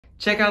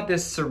Check out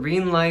this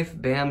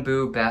SereneLife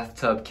Bamboo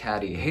Bathtub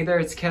Caddy. Hey there,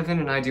 it's Kevin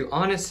and I do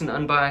honest and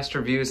unbiased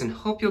reviews and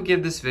hope you'll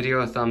give this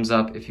video a thumbs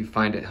up if you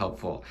find it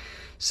helpful.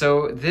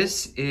 So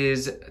this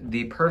is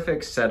the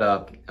perfect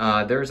setup.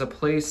 There's a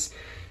place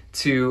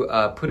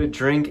to put a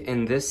drink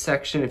in this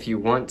section if you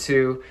want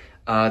to.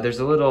 There's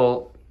a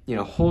little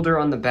holder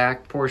on the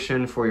back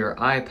portion for your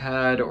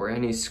iPad or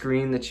any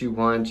screen that you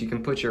want. You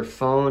can put your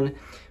phone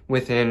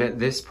within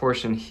this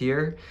portion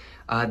here.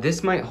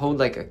 This might hold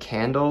like a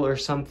candle or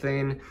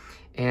something,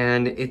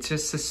 and it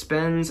just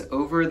suspends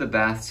over the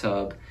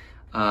bathtub,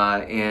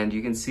 and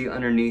you can see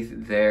underneath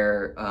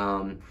there,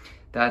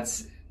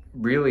 that's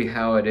really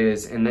how it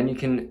is. And then you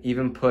can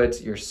even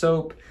put your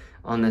soap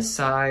on the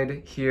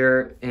side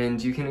here,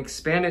 and you can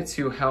expand it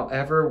to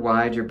however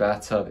wide your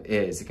bathtub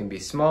is. It can be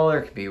smaller,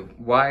 it can be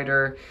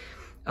wider,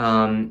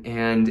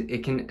 and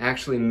it can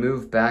actually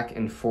move back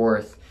and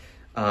forth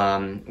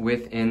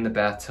within the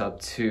bathtub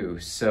too.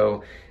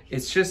 So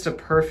it's just a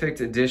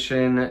perfect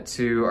addition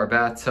to our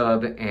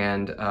bathtub,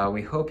 and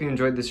we hope you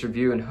enjoyed this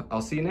review, and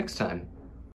I'll see you next time.